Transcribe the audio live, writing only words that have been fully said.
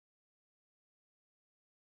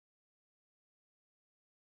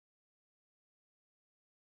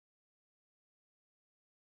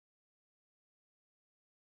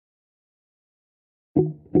Hey,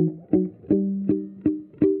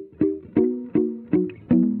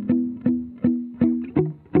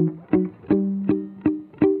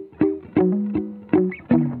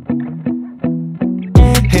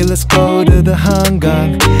 let's go to the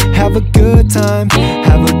한강. Have a good time,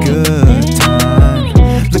 have a good time.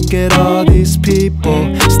 Look at all these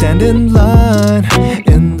people stand in line,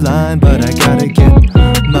 but I gotta get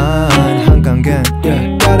mine. 한강 gang,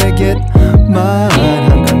 yeah, gotta get mine.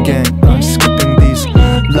 한강 gang, skipping these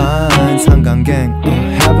lines. 한강 gang,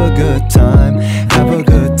 have a good time, have a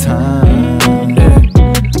good time. Yeah.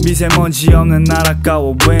 미세먼지 없는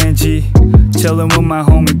나라가워 왠지 chillin' with my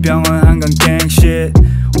homie 병원 한강 gang shit.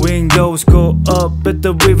 Windows go up at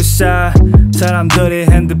the riverside. 사람들이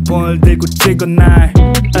핸드폰을 들고 찍어 날.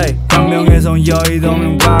 광명에서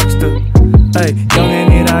여의도면 락스터.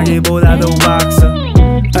 연예인이라기보다도 왁서.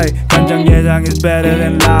 간장게장 is better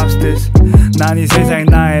than lobsters. 난 이 세상에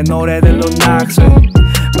나의 노래들로 낙서해.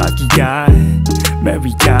 바퀴야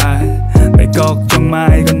메리야 내 걱정 마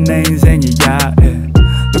이건 내 인생이야. yeah.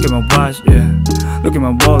 Look at my watch, yeah. Look at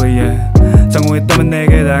my wallet, yeah. 장호에 떠면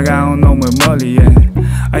내게 다가온 놈을 멀리, yeah.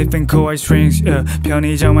 I think cool ice drinks, yeah.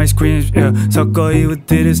 편의점 ice creams, yeah. 섞어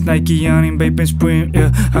입어들은 Nike 연인 vape and sprint,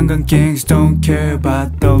 yeah. 한강 gangs don't care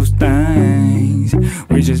about those things.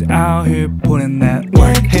 We just out here putting that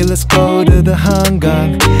work. Hey, let's go to the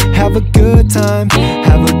한강. Have a good time,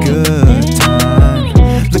 have a good time.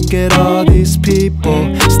 Look at all these people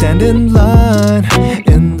stand in line,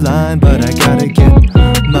 but I gotta get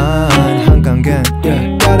mine. 한강 gang,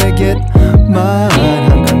 yeah, gotta get mine.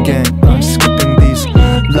 한강 gang, skipping these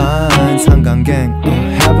lines. 한강 gang,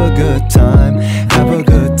 have a good time, have a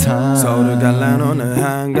good time. 서울을 갈라놓는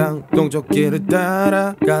한강 동쪽길을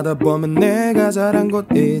따라 가다 보면 내가 자란 곳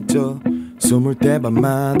있죠. 숨을 때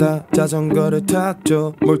밤마다 자전거를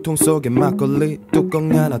탔죠. 물통 속에 막걸리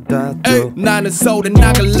뚜껑 하나 땄죠. 나는 서울에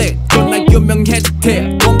나갈래 존나 유명해질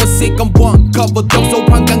테 원고 시건 커버 동서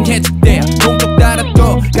한강해질 동쪽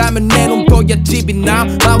따라도 가면 내 놈도야 집이 나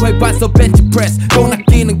마을 봐서 벤치프레스 돈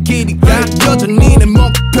아끼는 길이야. 여전히 내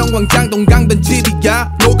목 평광장 동강변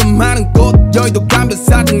집이야. 녹음하는 곳 여의도 가면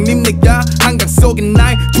사장님 내가 한강 속에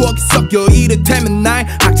나의 추억이 섞여 이를테면 나의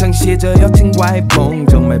학창시절 여친과의 뽕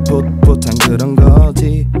정말 풋풋한 그런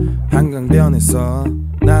거지. 한강변에서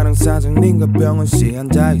나랑 사장님과 병원 씨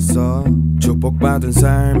앉아있어. 축복받은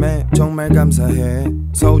삶에 정말 감사해.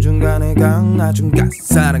 서울중간의 강아중가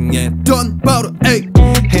사랑해. 돈 벌어 에이.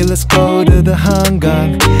 Hey, let's go to the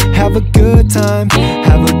한강. Have a good time,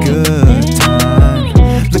 have a good time.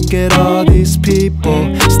 Look at all these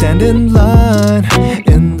people stand in line,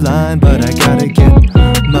 but I gotta get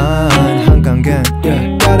mine. 한강 gang,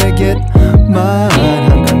 yeah, gotta get mine.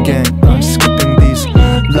 한강 gang, skipping these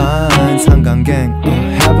lines. 한강 gang,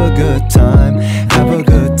 have a good time, have a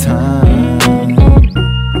good time.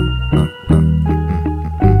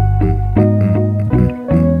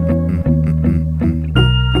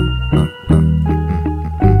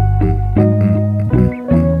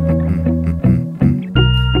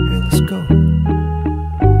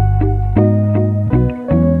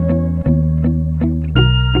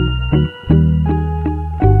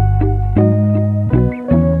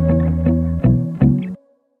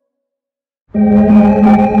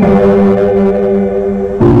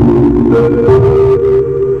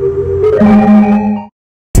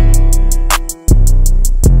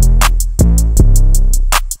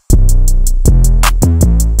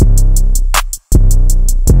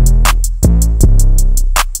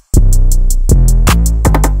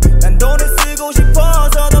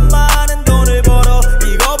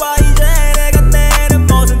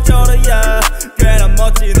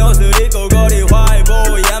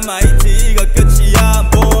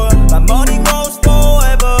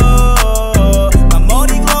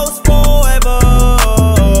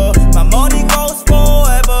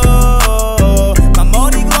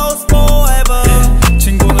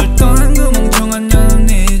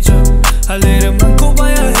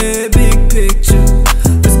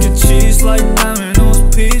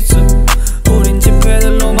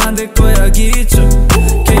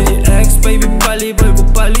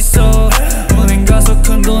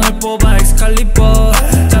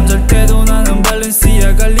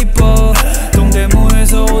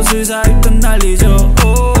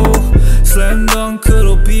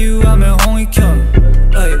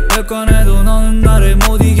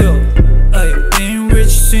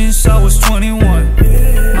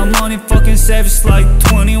 savage like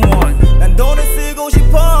 21. 난 돈을 쓰고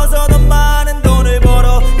싶어서 더 많은 돈을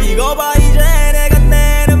벌어. 이거 봐 이제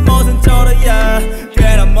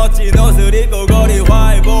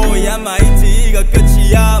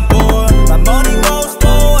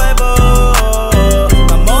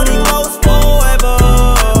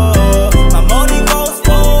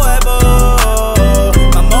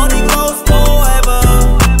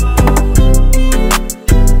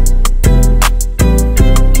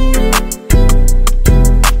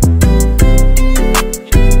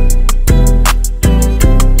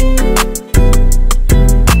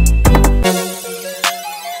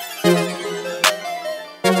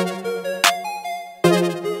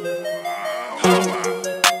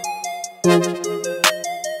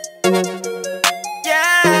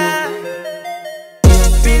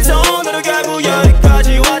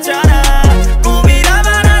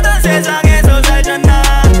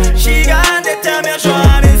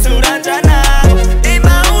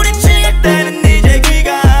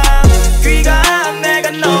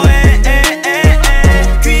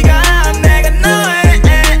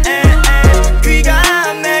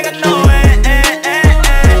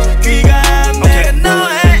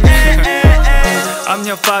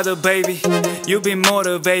You be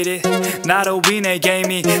motivated 나로 인해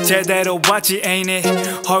게임이 제대로 왔지 ain't it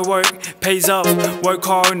Hard work pays off Work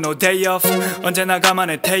hard no day off 언제나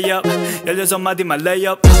가만히 tay up 16마디만 lay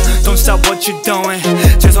up Don't stop what you doing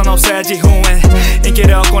최선 없어야지 후회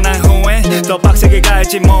인기를 얻고 난 후에 더 빡세게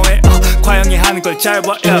가야지 뭐해 과영이 하는 걸 잘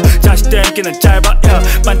봐 자식들 인기는 짧아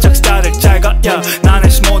반짝 스타를 잘 가 나는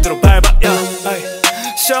스모드로 밟아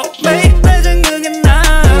So 매일 내 생각에 나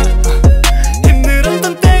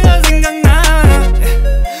힘들었던 때가 생각나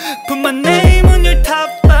Put my name on your top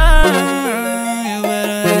 5 You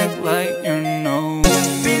better act like you know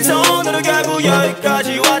빈손으로 결국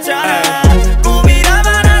여기까지 왔잖아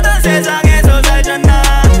꿈이라만 하던 세상에서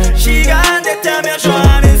살잖아 시간 됐다며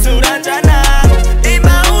좋아하는 술 한잔아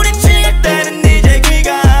이마 우리 찍을 때는 이제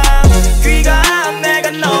귀감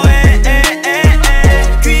내가 너의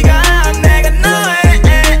귀감 내가 너의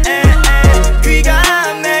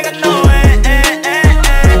귀감 내가 너의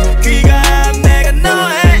귀감 내가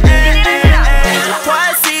너의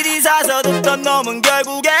quiet CD 사서 듣던 놈은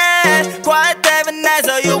결국에 quiet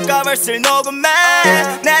대변에서 육가벌스를 녹음해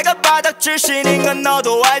내가 바닥 출신인 건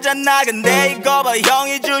너도 알잖아 근데 이거 봐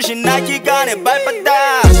형이 주신 나이키간의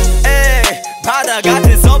발바닥 바다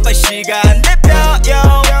같은 손발 시간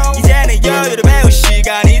대표요 이제는 여유를 배울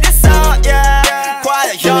시간이 됐어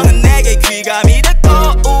quiet 형은 내게 귀감이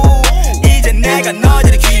됐고 이제 내가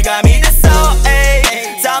너희들의 귀감이 됐어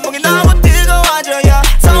삼봉이 너무 뜨거워져요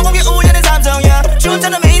성공이 우연의 삼성이야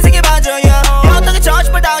숫자는 인생의 반전이야 어떻게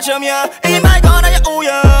저십발 당첨이야 이 말건 아니야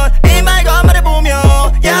우연 이 말건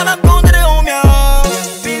말해보면 야만 꾼들을 오면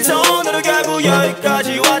빈손으로 결국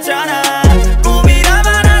여기까지 왔잖아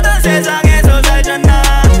꿈이라만 하던 세상에서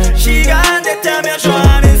살잖아 시간 됐다며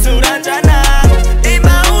좋아하는 술 한잔아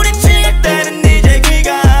이마 우리 찍을 때는 이제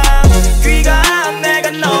귀감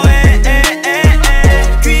내가 너의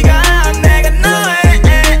귀감 내가 너의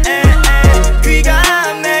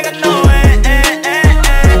귀감 내가 너의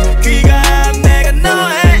귀감 내가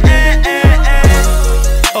너의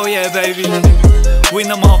Oh yeah baby We in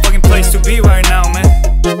the motherfucking place to be right now man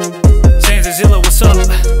James and Zilla what's up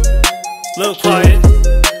Little Quiett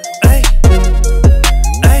Ay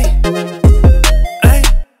Ay Ay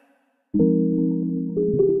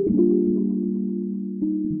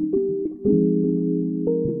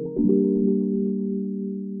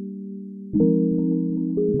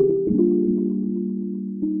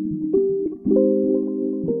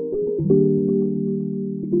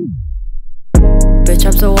Bitch,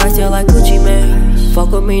 I'm so icy like Gucci man.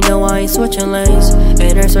 Fuck with me, no, I ain't switching lanes.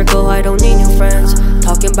 Inner circle, I don't need new friends.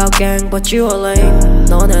 Talking about gang, but you a lame.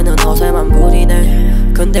 너네는 허세만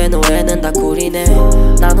부리네. 근데 노래는 다 구리네.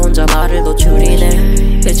 난 혼자 말을 더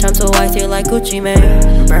줄이네. Bitch, I'm so icy like Gucci man.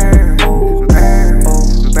 Brrr, brrr,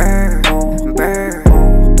 brrr, brrr.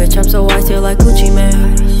 Bitch, I'm so icy like Gucci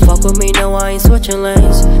man. Fuck with me, no, I ain't switching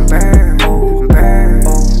lanes. Brrr, brrr,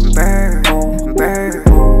 brrr, brrr.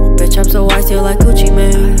 Bitch, I'm so icy like Gucci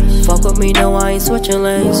man. Fuck with me, no, I ain't switching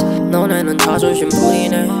lanes. 너네는 자존심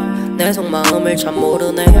부리네. 내 속마음을 참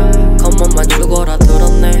모르네. 겉멋만 죽어라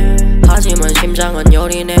들었네. 하지만 심장은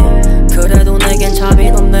여리네. 그래도 내겐 잡이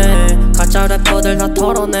없네. 가짜 래퍼들 다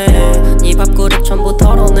털어내. 네 밥그릇 전부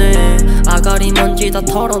털어내. 아가리 먼지 다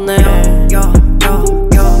털어내.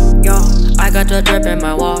 I got the drip in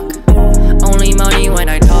my walk. Only money when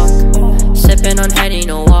I talk. Sipping on Henny,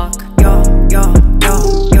 no walk.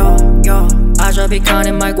 I just be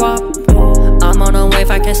counting my guap. I'm on a wave,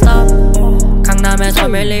 I can't stop. 강남에서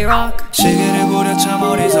밀리 rock. 시계를 부려 참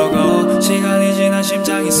어리석어. 시간이 지나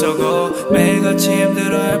심장이 썩어. 매일같이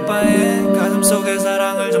힘들어할 바엔 가슴속에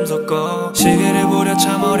사랑을 좀 섞어. 시계를 부려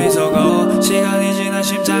참 어리석어. 시간이 지나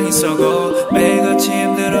심장이 썩어. 매일같이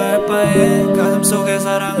힘들어할 바엔 가슴속에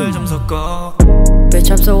사랑을 좀 섞어. Bitch,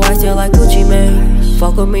 I'm so icy like Gucci man.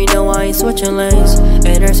 Fuck with me, no, I ain't switching lanes.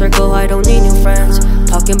 Inner circle, I don't need new friends.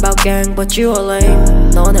 Talking about gang, but you a lame.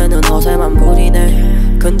 너네는 허세만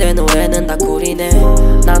부리네. 근데 노래는 다 구리네.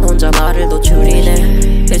 난 혼자 말을 더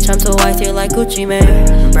줄이네. Bitch, I'm so icy like Gucci man.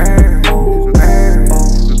 Brrr, brrr,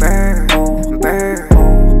 brrr, brrr.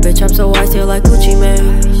 Bitch, I'm so icy like Gucci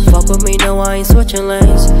man. Fuck with me, no, I ain't switching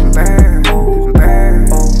lanes. Brrr, brrr,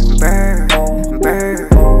 brrr, brrr.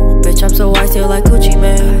 Bitch, I'm so icy like Gucci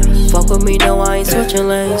man. Fuck with me, no, I ain't switching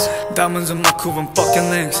lanes. Diamonds on my Cuban fucking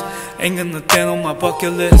links. Ain't got nothing on my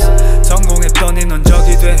bucket list. 성공했더니 넌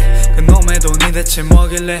적이 돼. 그놈의 돈이 대체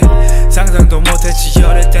뭐길래. 상상도 못했지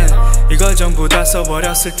어릴 땐. 이걸 전부 다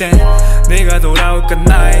써버렸을 땐 네가 돌아올까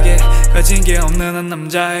나에게. 가진 게 없는 한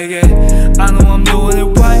남자에게. I know I'm doing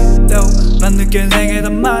it right though. 난 늦게 내게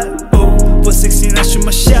단 말. For 16 I shoot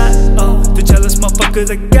my shot. Too jealous motherfuckers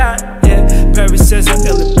I got. yeah. Paris에서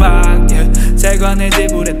 1박 yeah. 세관에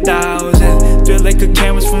지불해 1,000 Do it like the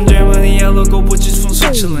cameras from Germany Yellow go butches from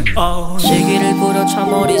Switzerland oh. 시기를 부려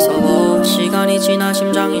참 어리석어 시간이 지나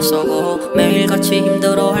심장이 썩어 매일같이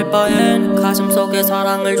힘들어할 바엔 가슴속에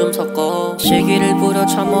사랑을 좀 섞어 시기를 부려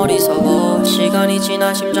참 어리석어 시간이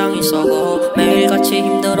지나 심장이 썩어 매일같이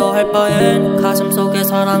힘들어할 바엔 가슴속에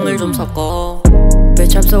사랑을 좀 섞어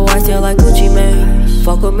Bitch, I'm so icy like Gucci man.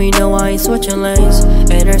 Fuck with me, no, I ain't switching lanes.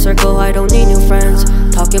 Inner circle, I don't need new friends.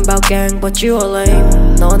 Talking about gang, but you a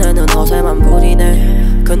lame. 너네는 허세만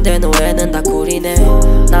부리네. 근데 노래는 다 구리네.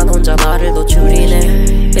 난 혼자 나를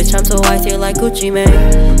노출이네. Bitch, I'm so icy like Gucci man.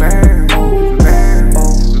 Brrr, brrr,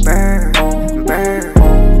 brrr,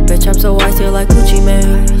 brrr. Bitch, I'm so icy like Gucci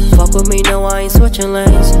man. Fuck with me, no, I ain't switching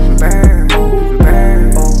lanes. Brrr,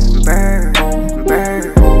 brrr, brrr,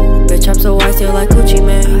 brrr. Bitch, I'm so icy like Gucci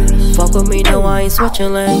man. Fuck with me, no, I ain't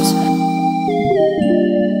switching lanes.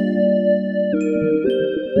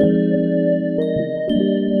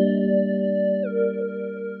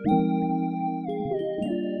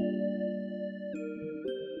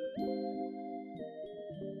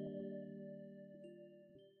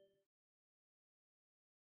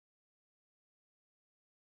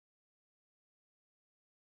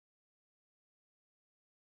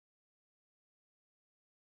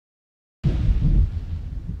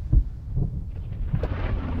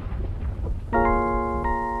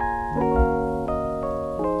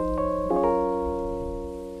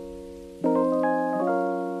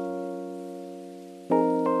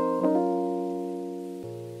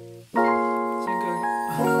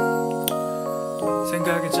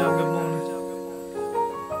 생각에 잠겨보네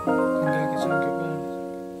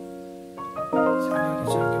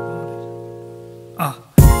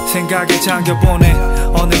생각에 잠겨보네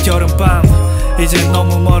어느 여름밤 이제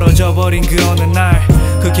너무 멀어져 버린 그 어느 날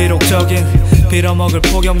그 기록적인 빌어먹을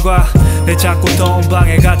폭염과 내 작고 더운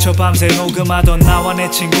방에 갇혀 밤새 녹음하던 나와 내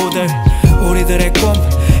친구들 우리들의 꿈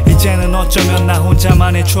이제는 어쩌면 나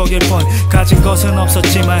혼자만의 추억일 뿐 가진 것은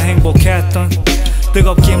없었지만 행복했던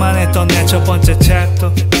뜨겁기만 했던 내 첫 번째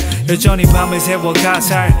챕터 여전히 밤을 새워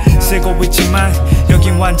가사를 쓰고 있지만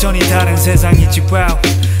여긴 완전히 다른 세상이지 wow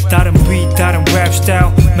다른 beat 다른 랩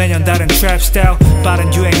스타일 매년 다른 트랩 스타일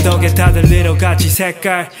빠른 유행 덕에 다들 잃어가지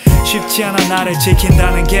색깔 쉽지 않아 나를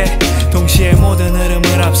지킨다는 게 동시에 모든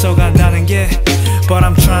흐름을 앞서간다는 게 But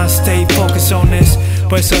I'm trying to stay focused on this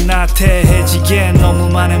벌써 나태해지기엔 너무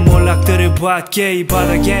많은 몰락들을 봤기에 이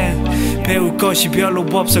바닥엔 배울 것이 별로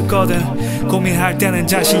없었거든 고민할 때는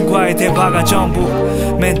자신과의 대화가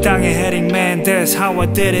전부 맨 땅에 heading man that's how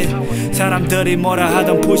I did it 사람들이 뭐라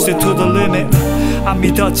하던 push it to the limit 안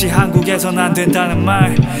믿었지 한국에선 안 된다는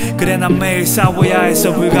말 그래 난 매일 싸워야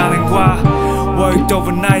해서 불가능과 Worked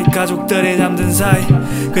overnight 가족들이 잠든 사이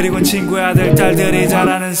그리곤 친구의 아들 딸들이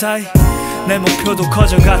자라는 사이 내 목표도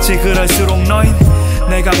커져갔지 그럴수록 너흰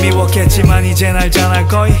내가 미웠겠지만 이젠 알잖아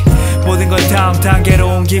거의 모든 걸 다음 단계로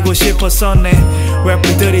옮기고 싶었었네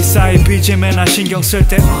래퍼들이 쌓인 BGM에 나 신경 쓸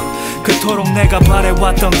때 그토록 내가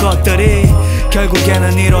바래왔던 것들이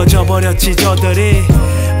결국에는 이뤄져 버렸지 저들이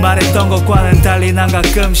말했던 것과는 달리 난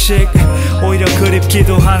가끔씩 오히려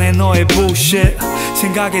그립기도 하네 너의 bullshit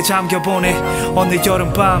생각에 잠겨보네 어느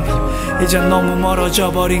여름밤 이제 너무 멀어져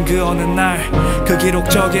버린 그 어느 날 그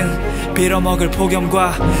기록적인 빌어먹을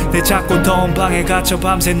폭염과 내 작고 더운 방에 갇혀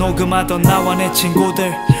밤새 녹음하던 나와 내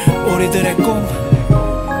친구들 우리들의 꿈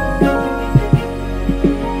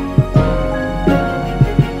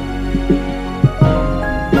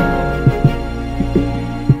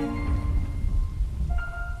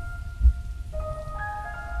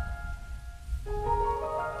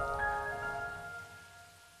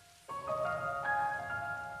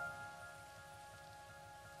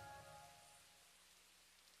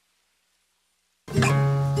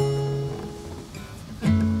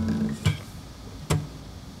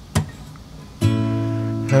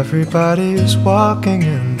Everybody's walking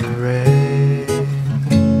in the rain.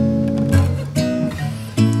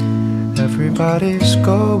 Everybody's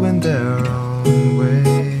going their own way.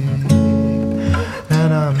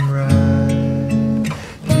 And I'm right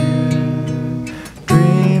here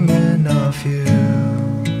dreaming of you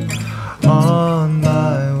on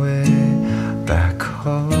my way back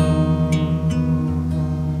home.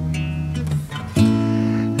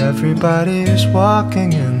 Everybody's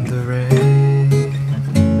walking in the rain.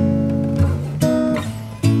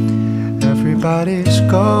 Everybody's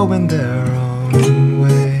going their own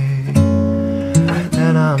way.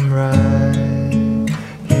 And I'm right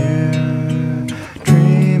here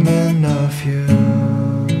dreaming of you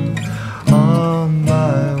on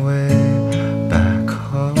my way back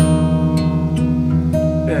home.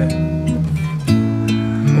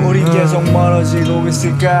 우리 계속 멀어지고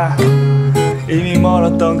있을까 이미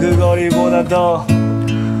멀었던 그 거리보다 더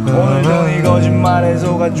오늘도 네 거짓말에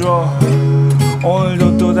속아줘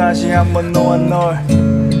오늘도 또다시 한번 너와 널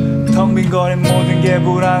텅 빈 거린 모든 게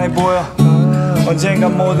불안해 보여 언젠가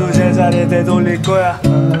모두 제자리에 되돌릴 거야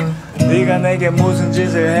네가 내게 무슨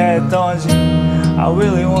짓을 했던지 I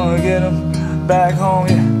really wanna get them back home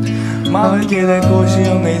yeah. 마음을 기댈 곳이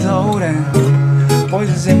없네 이 서울엔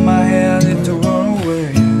Voices in my head I need to run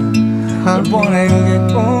away 널 보내 그게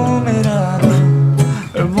꿈이라도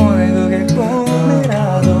널 보내 그게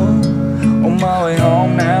꿈이라도 On my way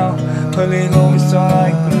home now 흘리고 있어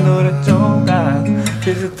나의 꿈들의 조각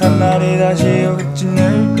비슷한 날이 다시 오겠지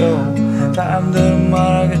내일도 사람들은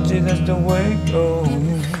말하겠지 that's the way it goes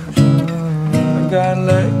I gotta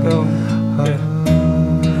let it go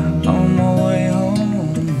yeah. On my way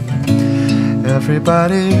home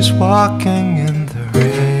Everybody's walking in the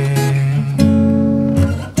rain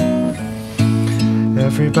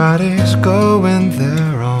Everybody's going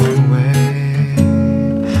their own way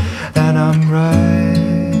And I'm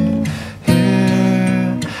right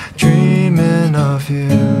here dreaming of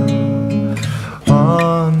you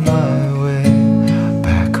On my way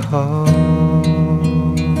back home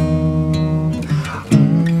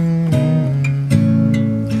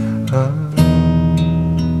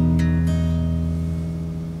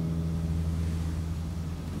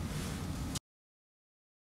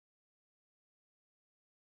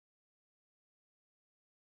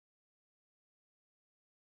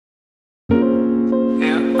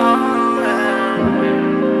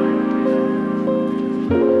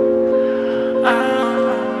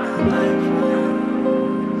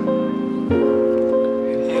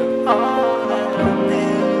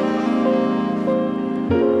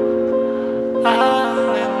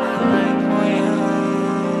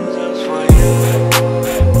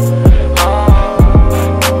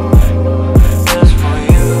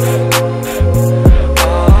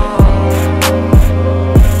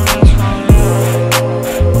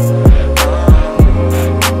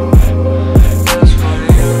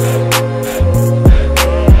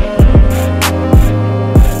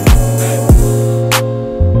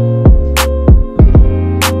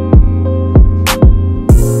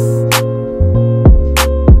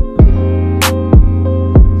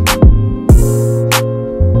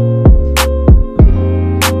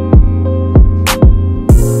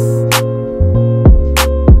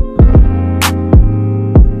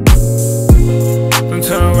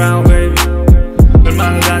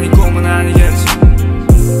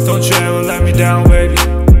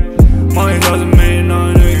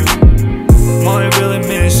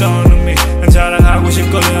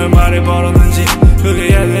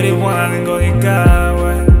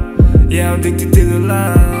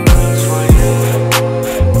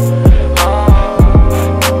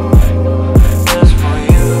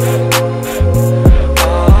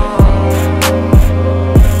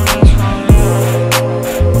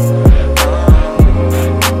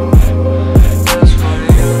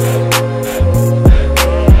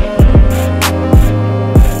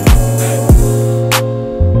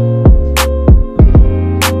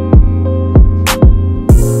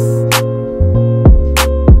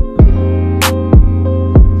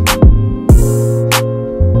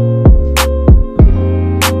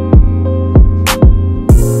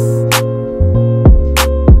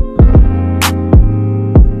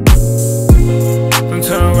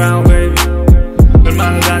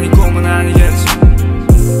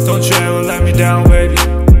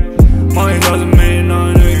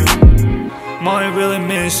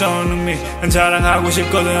자랑하고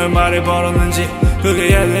싶거든 얼마를 벌었는지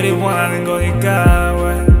그게 애들이 원하는 거니까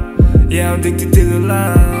Yeah, I'm addicted to the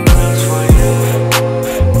line That's for you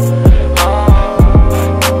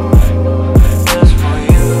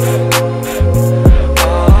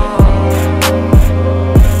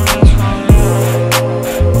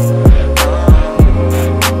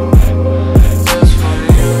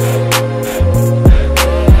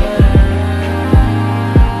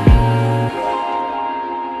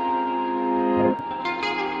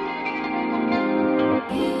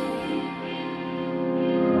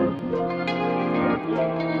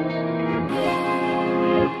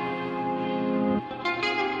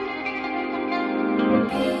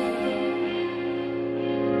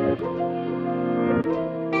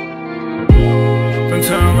Don't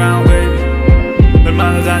turn around baby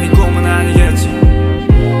널 다니 꿈은 아니겠지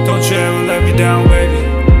Don't you ever let me down baby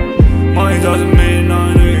Money doesn't mean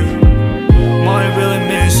nothing to you Money really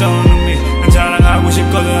means something to me 난 자랑하고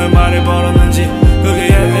싶거든 얼마를 벌었는지 그게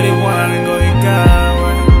애들이 원하는 거니까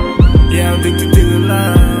Yeah, I'm addicted to the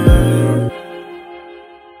line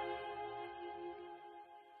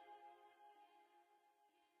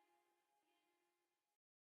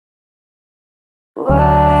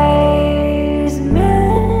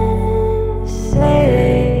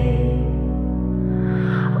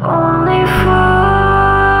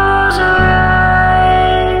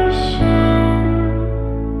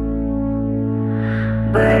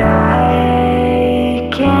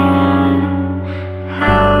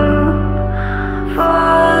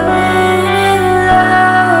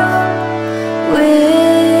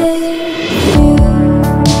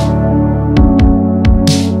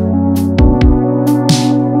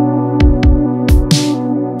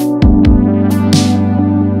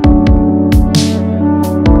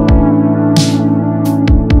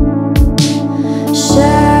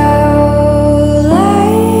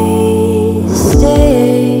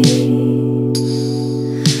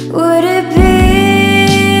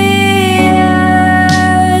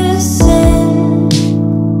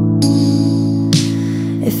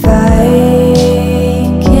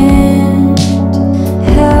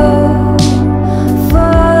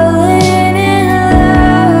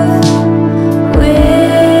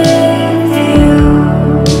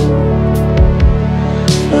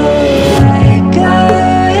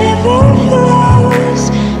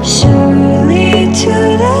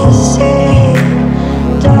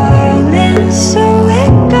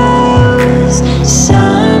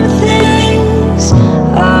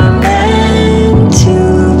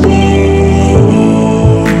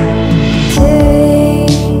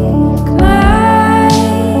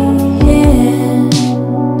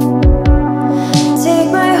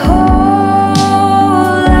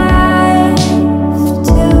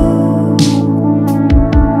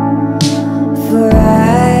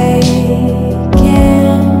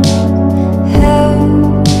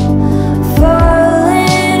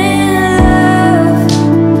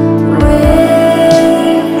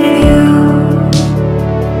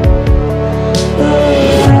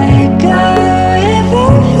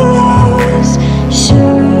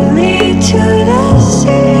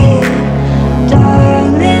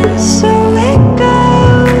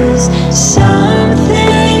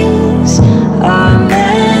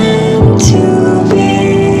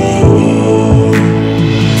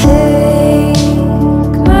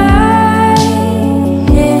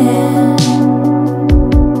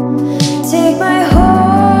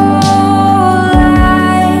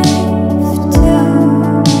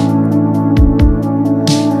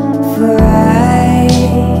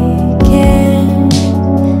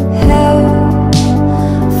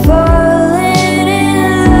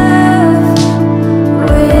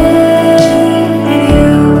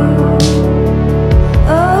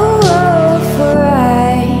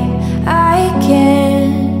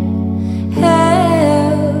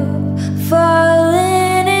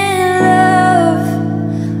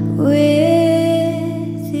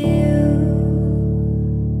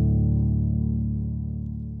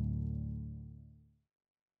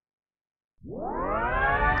Hey,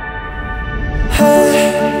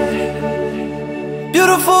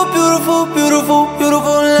 beautiful, beautiful, beautiful,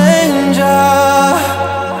 beautiful angel.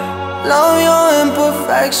 Love your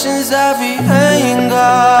imperfections, every anger.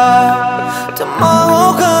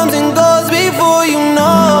 Tomorrow comes and goes before you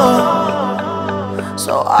know.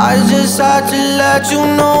 So I just had to let you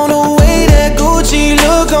know the way that Gucci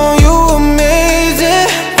look on you amazing.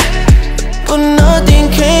 But nothing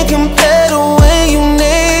can compare the way you naked.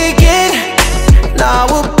 Now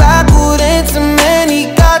we're backward into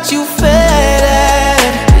many, got you faded.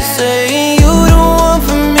 You're saying you the one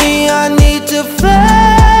for me, I need to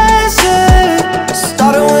face it.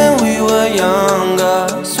 Started when we were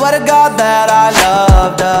younger, swear to God that I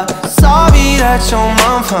loved her. Sorry that your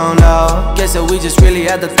mom found out, guess that we just really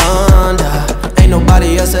had the thunder. Ain't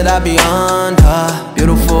nobody else that I be under.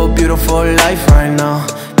 Beautiful, beautiful life right now.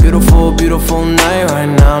 Beautiful, beautiful night right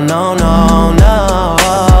now. No, no, no.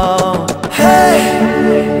 Hey,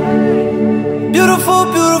 beautiful,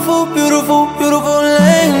 beautiful, beautiful, beautiful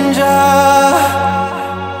angel.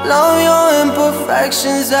 Love your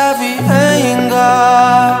imperfections, every anger.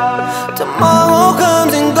 Tomorrow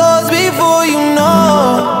comes and goes before you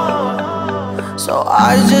know. So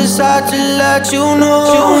I just had to let you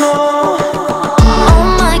know.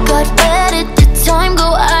 Oh my God, where did the time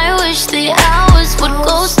go? I wish the hours would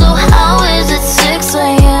go slow. How is it 6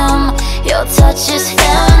 a.m.? Your touch is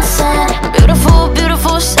heaven sent. Beautiful,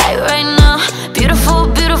 beautiful sight right now. Beautiful,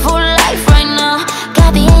 beautiful life right now.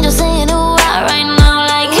 Got the angels saying ooh ah right now,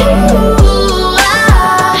 like ooh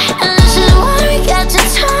ah. And this is why we got to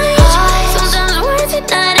touch. Sometimes words at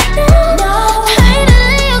night and now.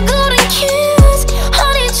 Finally a golden kiss,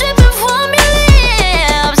 honey dripping from your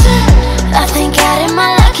lips. I thank God in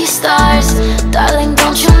my lucky stars, darling.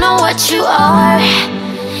 Don't you know what you are?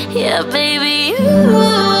 Yeah, baby, you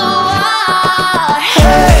are.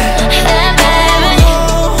 Hey, baby.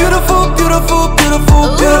 Beautiful, beautiful, beautiful,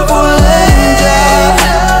 beautiful angel.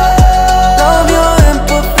 Love your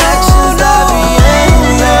imperfections, every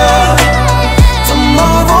anger.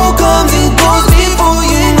 Tomorrow comes and goes before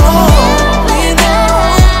you know.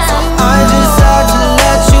 So I just had to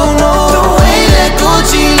let you know the way that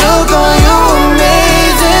Gucci look on you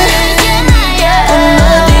amazing. And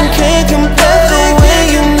nothing can compare the way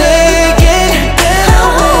you naked.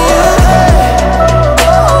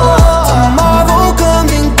 Tomorrow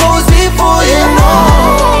comes and goes before you know.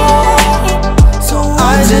 So I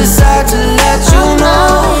just had to let you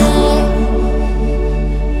know.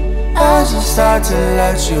 I just had to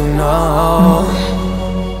let you know.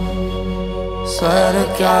 Swear to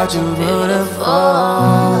God you're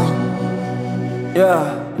beautiful.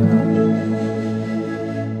 Yeah.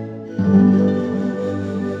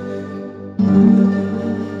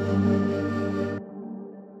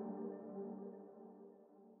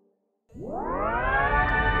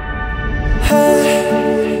 Hey,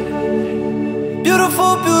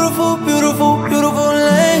 beautiful, beautiful, beautiful, beautiful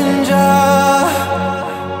angel.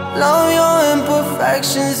 Love your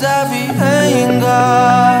imperfections, every anger.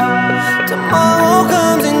 Tomorrow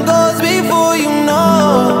comes and goes before you know.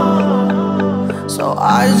 So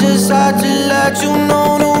I just had to let you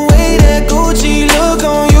know the way that Gucci look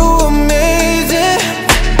on you amazing.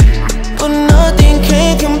 But nothing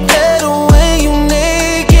can compare the way you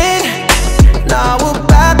naked. Now we're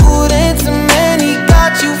backward into many,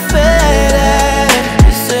 got you faded.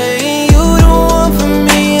 You're saying you the one for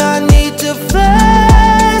me, I need to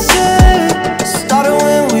face it. Started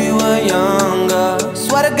when we were younger,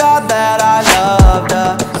 swear to God that I loved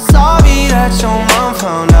her. Sorry that your mom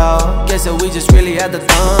found out, guess that we just really had the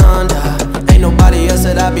thunder. Ain't nobody else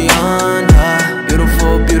that I be under.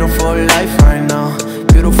 Beautiful, beautiful life right now.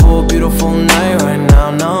 Beautiful, beautiful night right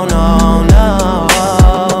now. No, no, no.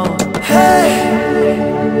 Hey,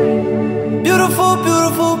 beautiful,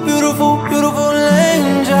 beautiful, beautiful, beautiful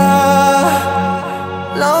angel.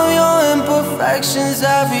 Love your imperfections,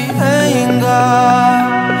 every anger.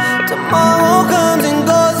 Tomorrow comes and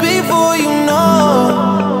goes before you know.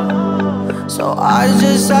 So I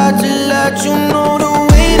just had to let you know the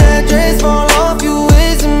way that dress fall off you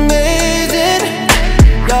is amazing.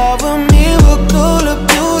 You're a miracle, a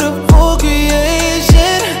beautiful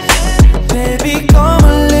creation. Baby, come a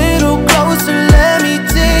little closer, let me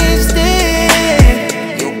taste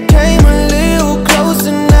it. You came a little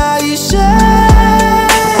closer, now you're shaking.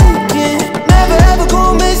 Never ever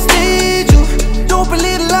gonna mislead you. Don't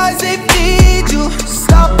believe the lies they feed you.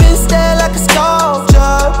 Stop and stare like a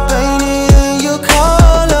sculpture, painted in your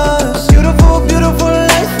colors. Beautiful, beautiful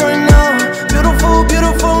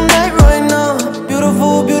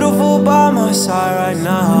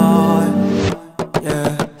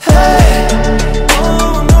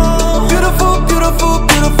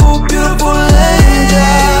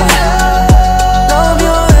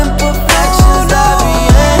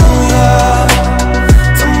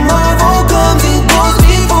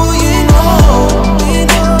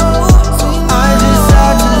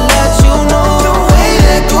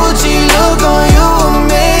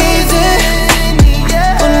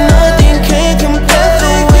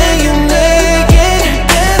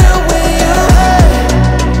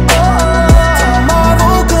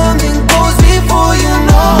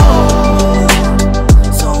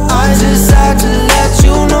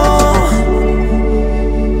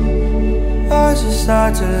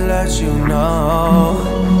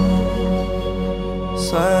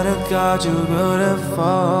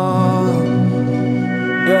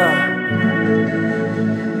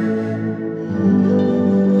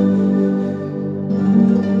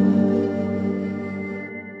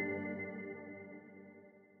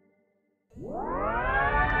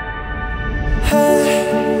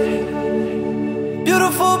Hey,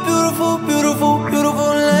 beautiful, beautiful, beautiful,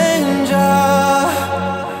 beautiful angel.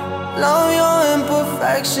 Love your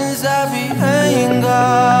imperfections, every anger.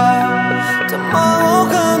 Tomorrow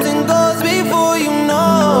comes and goes before you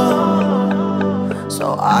know.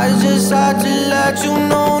 So I just had to let you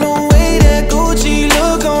know the way that Gucci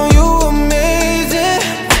look on you amazing.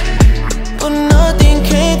 But nothing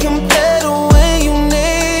can compare the way you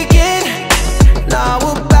naked. Now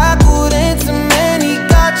we're backward into many,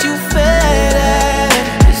 got you faded.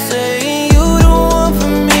 You're saying you the one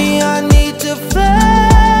for me, I need to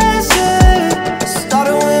flash it.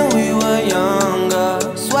 Started when we were younger.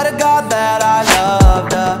 Swear to God that I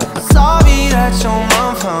loved her. Sorry that your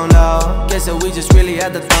mom found out. Guess that we just really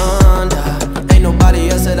had the thunder. Ain't nobody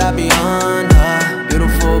else that I be under.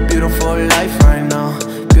 Beautiful, beautiful life right now.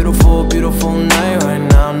 Beautiful, beautiful night right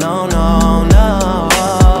now. No, no, no.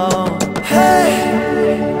 Hey,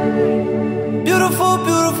 beautiful,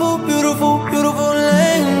 beautiful, beautiful, beautiful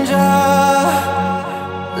angel.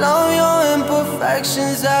 Love your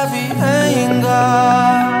imperfections, every anger.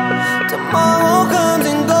 Tomorrow comes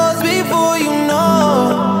and goes before you know.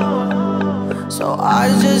 So I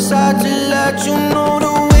just had to let you know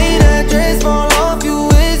the way that dress fall off you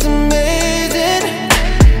is amazing.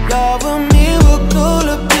 Love a miracle,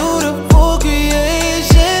 a beautiful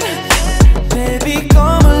creation. Baby,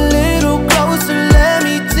 come a little closer, let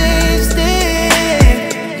me taste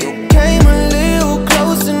it. You came a little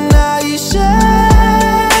closer, now you're shaking.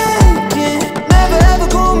 Never ever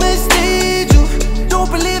gonna mislead you. Don't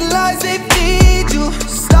believe the lies they feed you.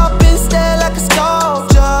 Stop and stare like a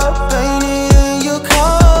sculpture, painted in your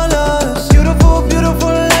colors. Beautiful,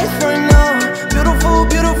 beautiful life right now. Beautiful,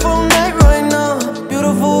 beautiful night right now.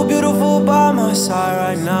 Beautiful, beautiful by my side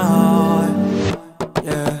right now.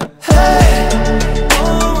 Yeah. Hey,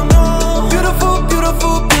 oh no. Beautiful,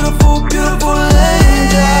 beautiful, beautiful, beautiful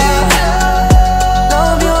angel.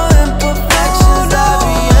 Love your imperfections,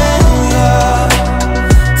 every anger.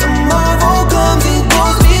 Tomorrow comes and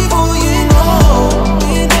goes before you know.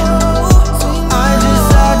 So I just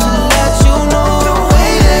had to let you know the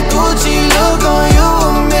way that Gucci look on you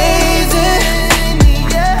amazing.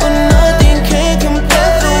 But nothing can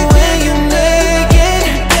compare the way you naked.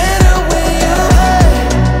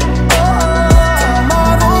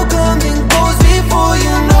 Tomorrow comes and goes before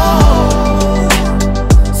you know.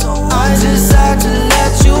 So I just had to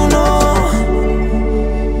let you know.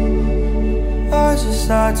 I just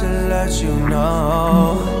had to let you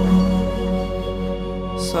know.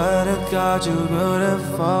 Swear to God you're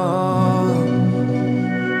beautiful.